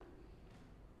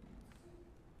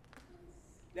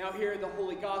Now hear the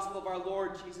holy gospel of our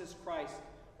Lord Jesus Christ,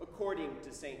 according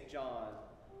to St. John.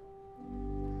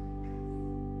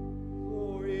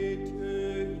 Glory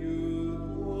to you,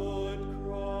 Lord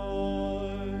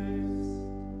Christ.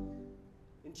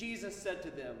 And Jesus said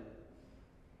to them,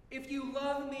 "If you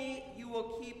love me, you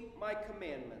will keep my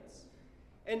commandments.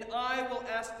 And I will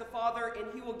ask the Father,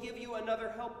 and he will give you another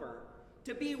helper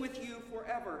to be with you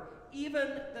forever, even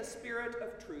the Spirit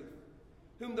of truth,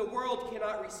 whom the world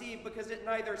cannot receive because it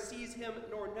neither sees him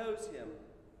nor knows him.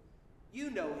 You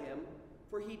know him,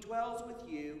 for he dwells with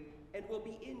you and will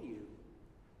be in you.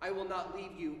 I will not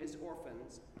leave you as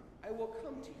orphans. I will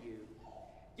come to you.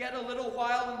 Yet a little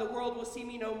while and the world will see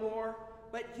me no more,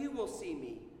 but you will see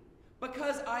me.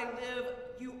 Because I live,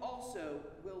 you also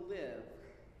will live.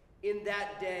 In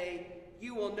that day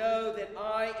you will know that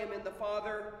I am in the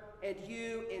Father, and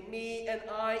you in me, and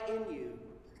I in you.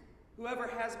 Whoever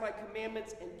has my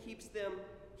commandments and keeps them,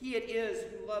 he it is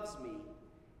who loves me.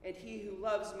 And he who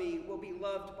loves me will be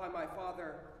loved by my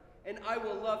Father, and I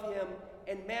will love him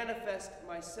and manifest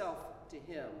myself to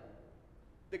him."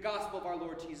 The gospel of our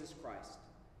Lord Jesus Christ.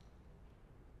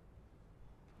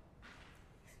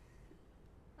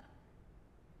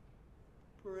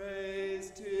 Praise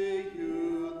to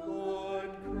you, Lord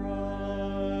Christ.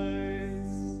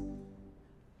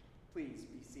 Please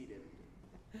be seated.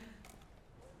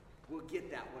 We'll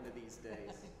get that one of these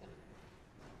days.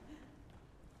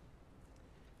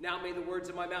 Now may the words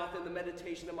of my mouth and the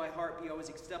meditation of my heart be always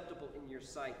acceptable in your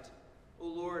sight, O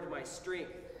Lord, my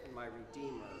strength and my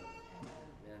Redeemer.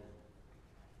 Amen.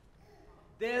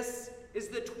 This is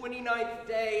the 29th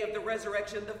day of the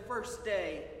resurrection, the first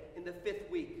day in the 5th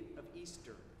week of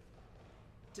Easter.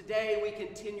 Today we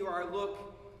continue our look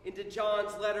into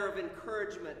John's letter of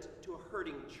encouragement to a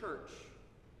hurting church.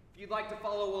 If you'd like to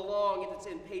follow along, it's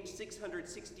in page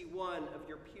 661 of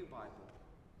your Pew Bible.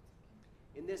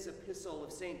 In this epistle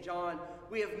of St. John,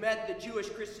 we have met the Jewish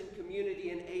Christian community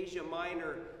in Asia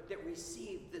Minor that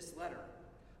received this letter.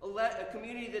 A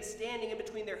community that's standing in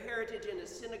between their heritage and a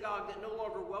synagogue that no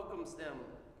longer welcomes them,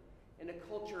 and a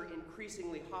culture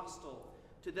increasingly hostile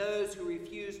to those who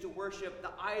refuse to worship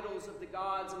the idols of the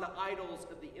gods and the idols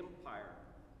of the empire.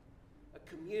 A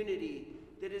community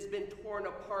that has been torn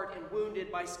apart and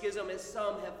wounded by schism as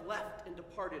some have left and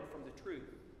departed from the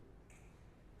truth.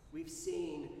 We've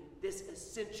seen this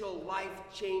essential,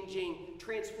 life-changing,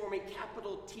 transforming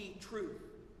capital T truth,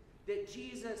 that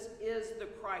Jesus is the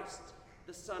Christ,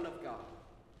 the Son of God.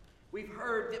 We've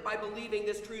heard that by believing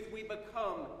this truth, we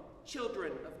become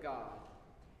children of God.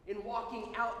 In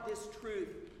walking out this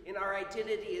truth in our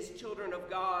identity as children of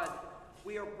God,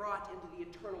 we are brought into the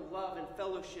eternal love and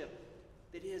fellowship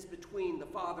that is between the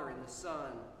Father and the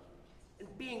Son.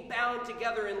 And being bound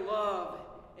together in love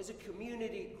as a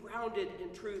community grounded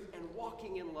in truth and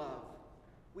walking in love,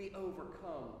 we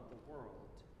overcome the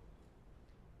world.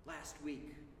 Last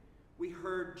week, we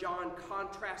heard John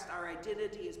contrast our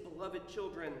identity as beloved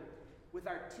children with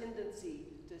our tendency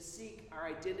to seek our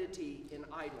identity in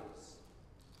idols.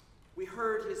 We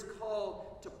heard his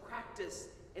call to practice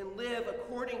and live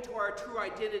according to our true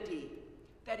identity,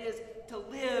 that is, to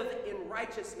live in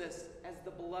righteousness as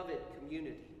the beloved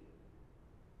community.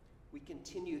 We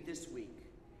continue this week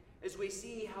as we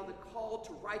see how the call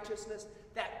to righteousness,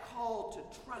 that call to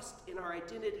trust in our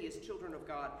identity as children of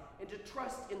God, and to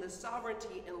trust in the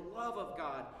sovereignty and love of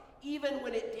God, even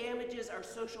when it damages our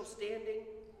social standing,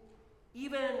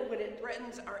 even when it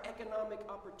threatens our economic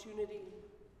opportunity,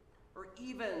 or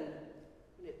even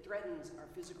when it threatens our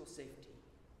physical safety.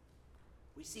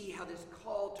 We see how this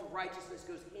call to righteousness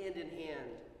goes hand in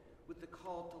hand with the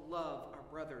call to love our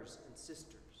brothers and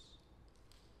sisters.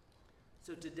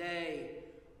 So today,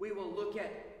 we will look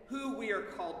at who we are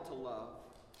called to love,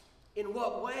 in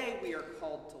what way we are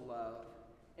called to love,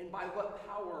 and by what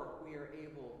power we are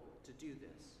able to do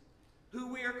this. Who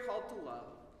we are called to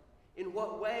love, in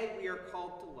what way we are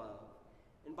called to love,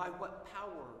 and by what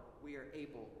power we are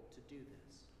able to do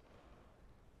this.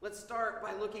 Let's start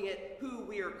by looking at who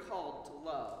we are called to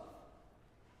love.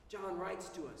 John writes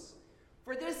to us,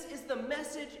 "For this is the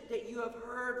message that you have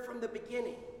heard from the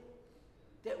beginning,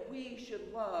 that we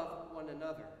should love one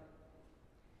another."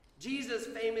 Jesus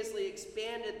famously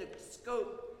expanded the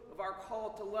scope of our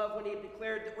call to love when he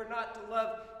declared that we're not to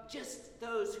love just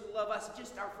those who love us,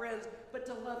 just our friends, but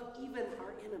to love even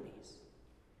our enemies.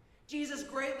 Jesus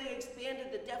greatly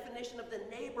expanded the definition of the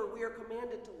neighbor we are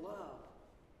commanded to love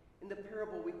in the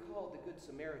parable we call the Good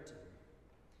Samaritan.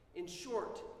 In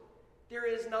short, there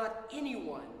is not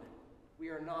anyone we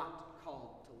are not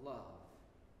called to love.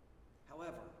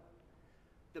 However,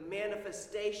 the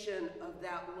manifestation of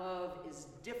that love is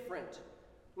different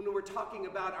when we're talking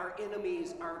about our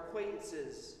enemies, our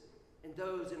acquaintances, and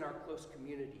those in our close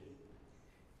community.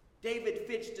 David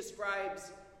Fitch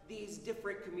describes these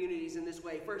different communities in this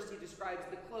way. First, he describes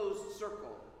the closed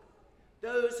circle,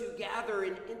 those who gather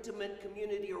in intimate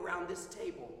community around this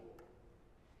table,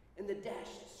 and the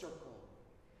dashed circle,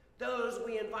 those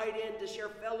we invite in to share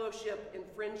fellowship and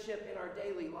friendship in our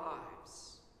daily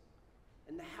lives,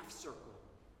 and the half circle,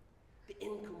 the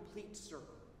incomplete circle,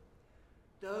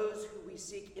 those who we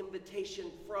seek invitation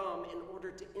from in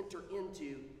order to enter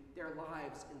into their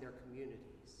lives and their communities.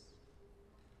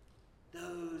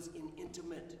 Those in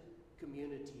intimate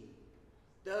community,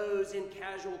 those in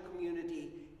casual community,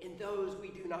 and those we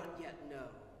do not yet know.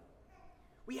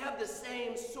 We have the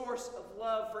same source of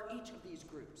love for each of these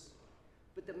groups,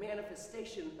 but the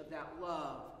manifestation of that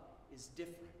love is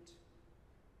different.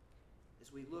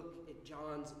 As we look at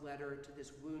John's letter to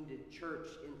this wounded church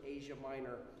in Asia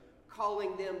Minor,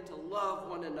 calling them to love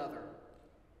one another,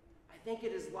 I think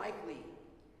it is likely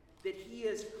that he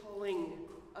is calling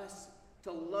us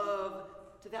to love,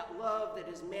 to that love that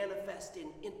is manifest in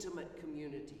intimate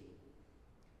community,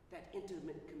 that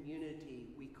intimate community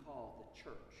we call the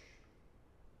church.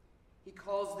 He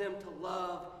calls them to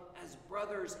love as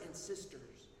brothers and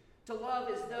sisters, to love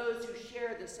as those who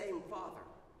share the same Father,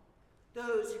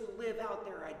 those who live out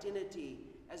their identity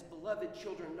as beloved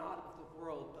children, not of the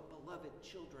world, but beloved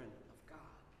children of God.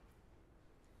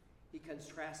 He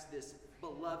contrasts this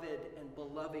beloved and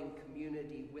beloving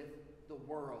community with the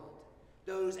world,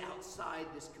 those outside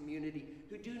this community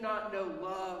who do not know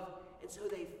love, and so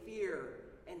they fear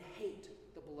and hate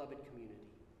the beloved community.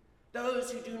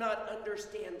 Those who do not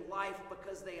understand life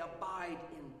because they abide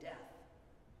in death.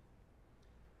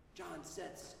 John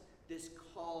sets this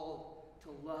call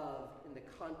to love in the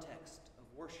context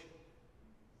of worship.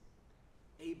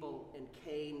 Abel and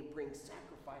Cain bring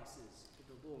sacrifices to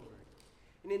the Lord.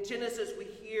 And in Genesis, we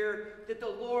hear that the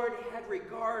Lord had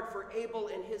regard for Abel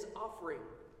and his offering,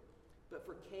 but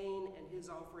for Cain and his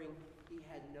offering, he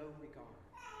had no regard.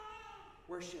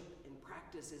 Worship and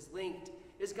practice is linked,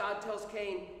 as God tells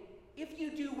Cain, if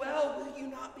you do well, will you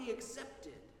not be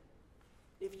accepted?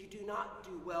 If you do not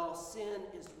do well, sin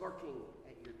is lurking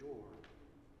at your door.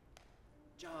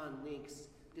 John links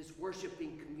this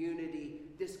worshiping community,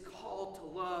 this call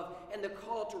to love, and the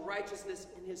call to righteousness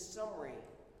in his summary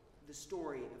of the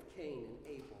story of Cain and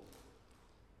Abel.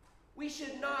 We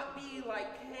should not be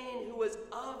like Cain, who was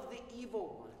of the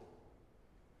evil one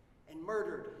and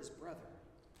murdered his brother.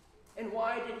 And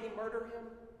why did he murder him?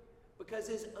 Because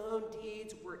his own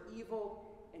deeds were evil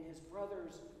and his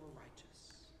brothers were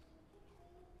righteous.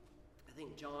 I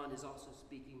think John is also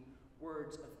speaking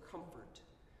words of comfort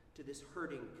to this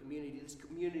hurting community, this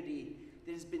community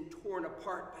that has been torn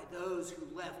apart by those who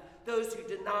left, those who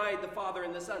denied the Father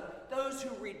and the Son, those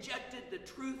who rejected the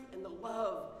truth and the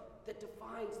love that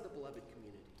defines the beloved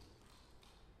community.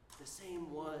 The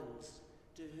same ones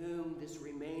to whom this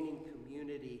remaining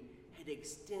community had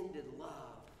extended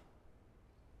love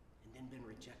and then been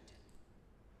rejected.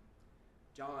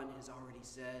 John has already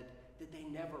said that they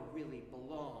never really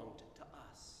belonged to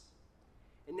us.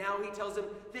 And now he tells them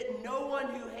that no one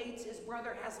who hates his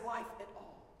brother has life at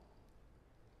all.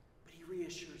 But he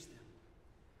reassures them.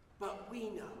 But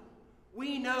we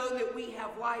know that we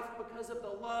have life because of the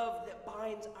love that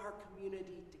binds our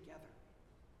community together.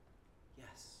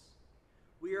 Yes,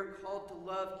 we are called to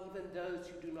love even those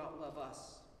who do not love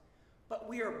us. But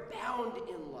we are bound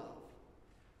in love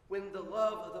when the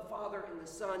love of the Father and the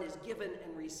Son is given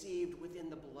and received within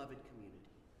the beloved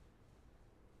community.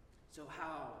 So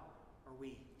how are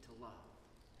we to love?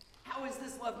 How is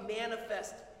this love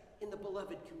manifest in the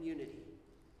beloved community?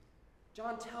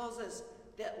 John tells us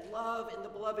that love in the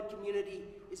beloved community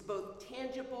is both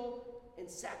tangible and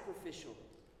sacrificial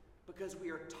because we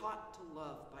are taught to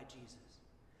love by Jesus.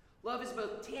 Love is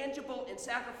both tangible and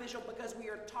sacrificial because we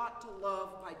are taught to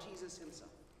love by Jesus himself.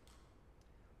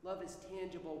 Love is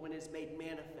tangible when it's made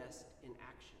manifest in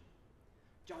action.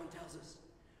 John tells us,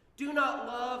 do not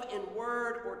love in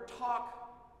word or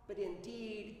talk, but in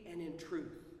deed and in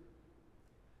truth.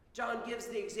 John gives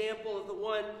the example of the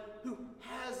one who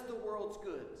has the world's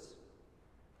goods.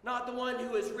 Not the one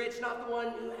who is rich, not the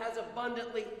one who has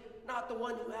abundantly, not the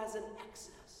one who has an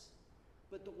excess,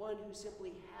 but the one who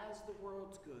simply has the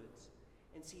world's goods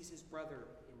and sees his brother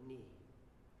in need.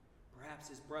 Perhaps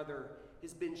his brother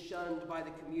has been shunned by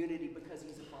the community because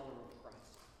he's a follower of Christ.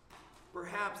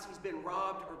 Perhaps he's been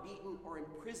robbed or beaten or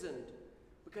imprisoned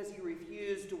because he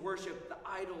refused to worship the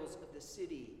idols of the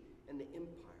city and the empire.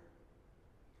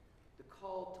 The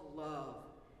call to love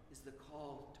is the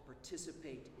call to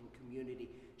participate in community,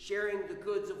 sharing the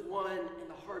goods of one and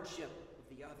the hardship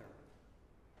of the other.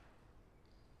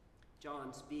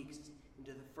 John speaks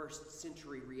into the first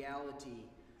century reality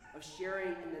of sharing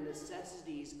in the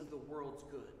necessities of the world's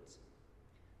goods.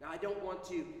 Now, I don't want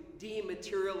to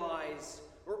dematerialize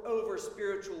or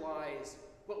over-spiritualize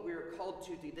what we are called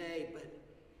to today, but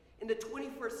in the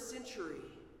 21st century,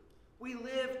 we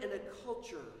live in a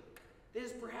culture that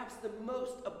is perhaps the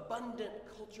most abundant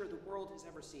culture the world has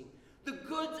ever seen. The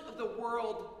goods of the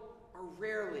world are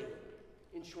rarely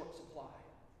in short supply.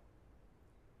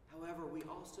 However, we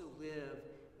also live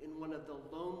in one of the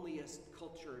loneliest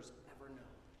cultures ever known.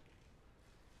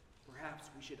 Perhaps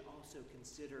we should also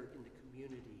consider in the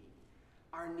community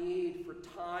our need for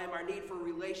time, our need for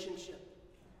relationship,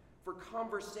 for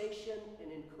conversation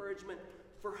and encouragement,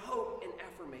 for hope and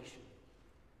affirmation,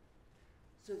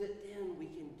 so that then we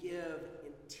can give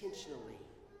intentionally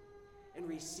and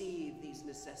receive these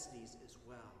necessities as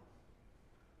well.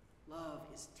 Love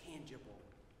is tangible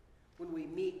when we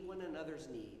meet one another's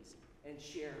needs and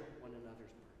share one another's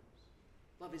burdens.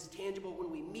 Love is tangible when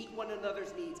we meet one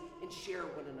another's needs and share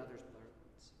one another's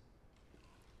burdens.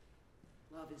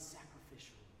 Love is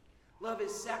sacrificial. Love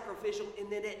is sacrificial in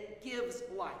that it gives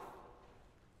life.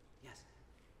 Yes,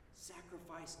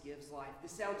 sacrifice gives life.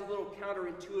 This sounds a little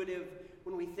counterintuitive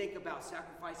when we think about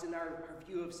sacrifice and our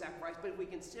view of sacrifice, but if we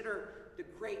consider the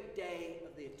great day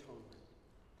of the atonement,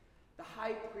 the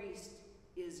high priest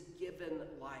is given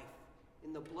life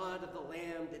in the blood of the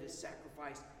lamb that is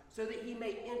sacrificed, so that he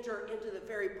may enter into the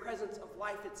very presence of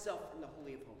life itself in the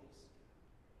Holy of Holies.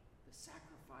 The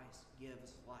sacrifice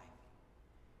gives life.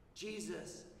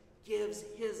 Jesus gives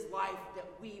his life that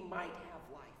we might have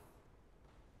life.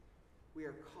 We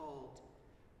are called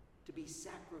to be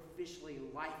sacrificially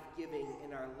life-giving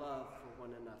in our love for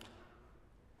one another.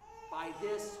 By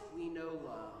this we know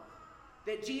love,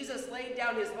 that Jesus laid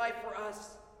down his life for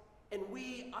us, and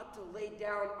we ought to lay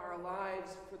down our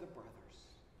lives for the brothers.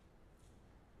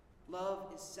 Love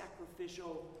is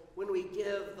sacrificial when we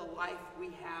give the life we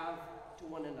have to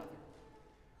one another.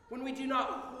 When we do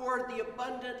not hoard the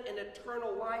abundant and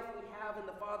eternal life we have in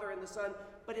the Father and the Son,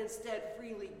 but instead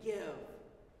freely give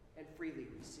and freely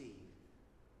receive.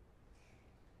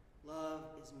 Love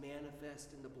is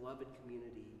manifest in the beloved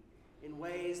community in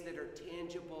ways that are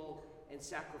tangible and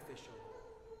sacrificial.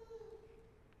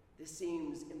 This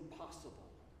seems impossible.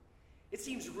 It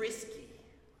seems risky.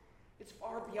 It's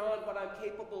far beyond what I'm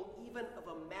capable even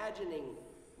of imagining,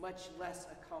 much less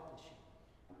accomplishing.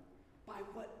 By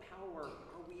what power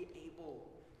are we able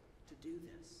to do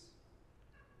this?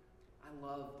 I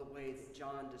love the way that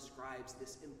John describes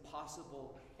this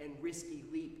impossible and risky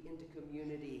leap into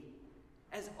community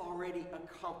as already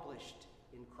accomplished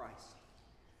in Christ.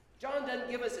 John doesn't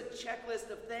give us a checklist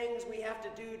of things we have to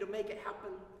do to make it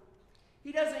happen.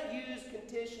 He doesn't use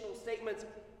conditional statements.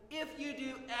 If you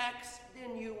do X,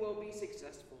 then you will be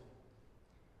successful.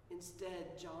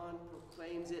 Instead, John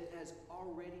proclaims it as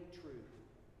already true.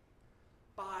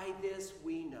 By this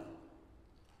we know.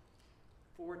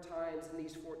 4 times in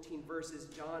these 14 verses,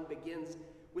 John begins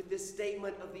with this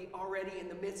statement of the already in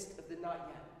the midst of the not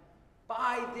yet.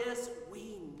 By this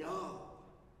we know.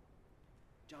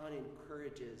 John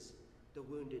encourages the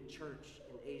wounded church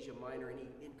in Asia Minor, and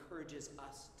he encourages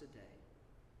us today.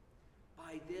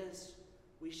 By this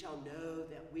we shall know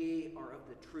that we are of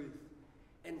the truth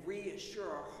and reassure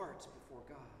our hearts before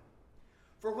God.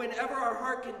 For whenever our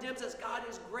heart condemns us, God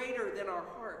is greater than our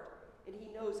heart, and he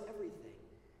knows everything.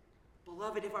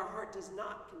 Beloved, if our heart does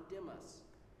not condemn us,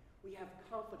 we have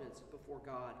confidence before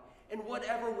God, and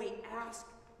whatever we ask,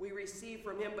 we receive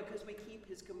from him because we keep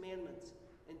his commandments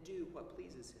and do what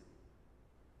pleases him.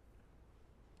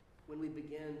 When we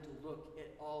begin to look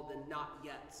at all the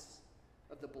not-yets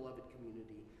of the beloved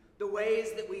community, the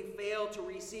ways that we fail to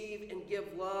receive and give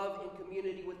love in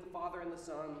community with the Father and the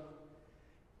Son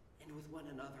and with one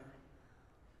another,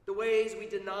 the ways we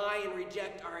deny and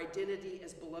reject our identity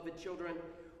as beloved children,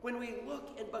 when we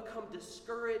look and become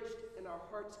discouraged and our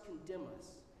hearts condemn us,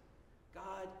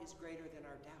 God is greater than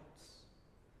our doubts.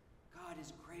 God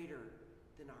is greater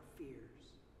than our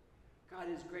fears. God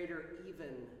is greater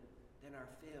even than our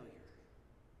failure.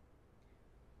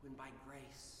 When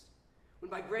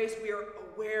by grace we are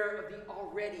aware of the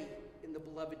already in the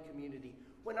beloved community,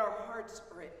 when our hearts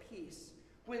are at peace,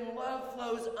 when love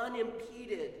flows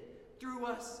unimpeded through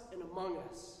us and among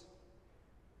us,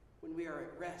 when we are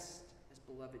at rest as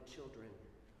beloved children,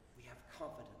 we have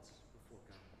confidence before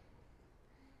God.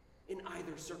 In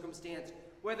either circumstance,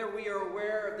 whether we are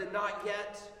aware of the not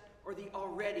yet or the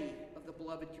already of the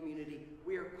beloved community,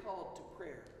 we are called to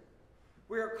prayer.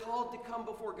 We are called to come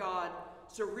before God,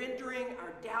 surrendering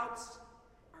our doubts,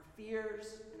 our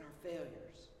fears, and our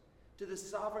failures to the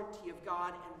sovereignty of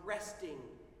God and resting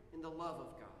in the love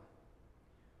of God.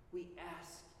 We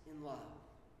ask in love.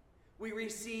 We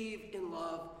receive in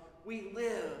love. We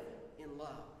live in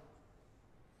love.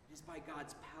 It is by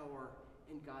God's power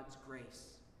and God's grace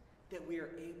that we are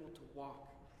able to walk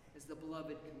as the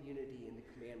beloved community in the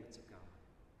commandments of God.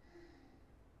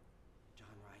 John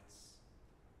writes,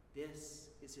 this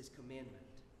is his commandment,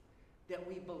 that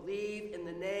we believe in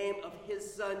the name of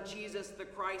his Son, Jesus the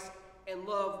Christ, and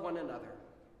love one another,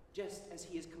 just as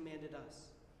he has commanded us.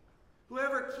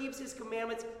 Whoever keeps his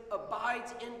commandments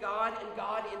abides in God and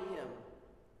God in him.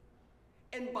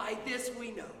 And by this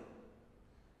we know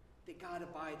that God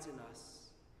abides in us,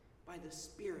 by the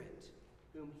Spirit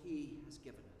whom he has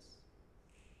given us.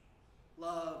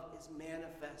 Love is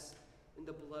manifest in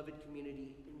the beloved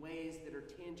community in ways that are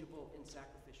tangible and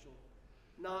sacrificial,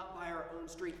 not by our own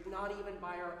strength, not even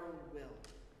by our own will.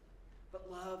 But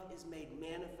love is made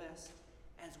manifest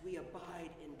as we abide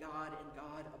in God and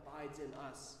God abides in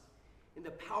us, in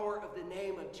the power of the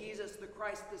name of Jesus the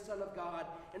Christ, the Son of God,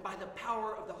 and by the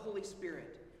power of the Holy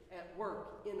Spirit at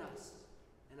work in us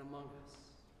and among us.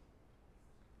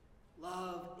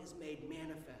 Love is made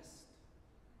manifest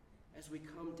as we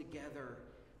come together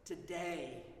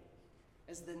today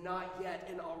as the not yet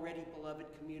and already beloved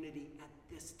community at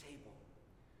this table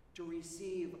to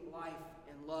receive life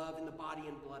and love in the body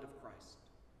and blood of Christ.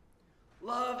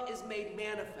 Love is made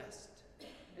manifest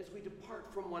as we depart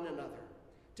from one another,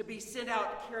 to be sent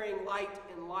out carrying light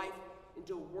and life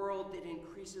into a world that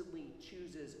increasingly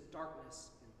chooses darkness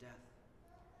and death.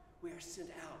 We are sent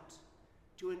out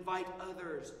to invite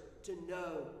others to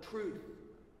know truth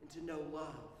and to know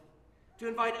love, to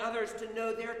invite others to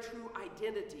know their true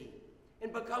identity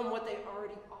and become what they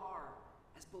already are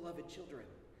as beloved children,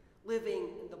 living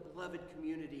in the beloved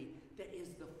community that is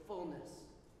the fullness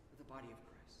of the body of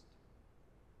Christ.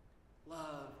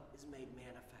 Love is made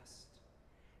manifest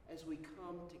as we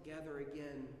come together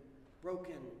again,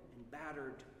 broken and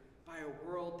battered by a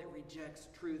world that rejects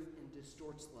truth and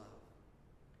distorts love.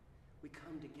 We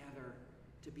come together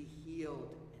to be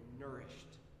healed and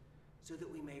nourished so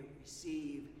that we may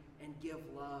receive and give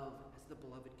love as the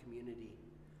beloved community.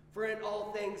 For in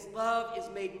all things, love is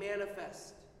made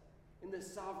manifest in the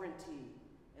sovereignty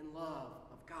and love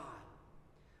of God.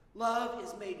 Love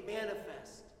is made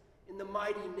manifest in the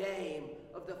mighty name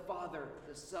of the Father,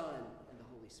 the Son, and the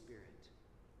Holy Spirit.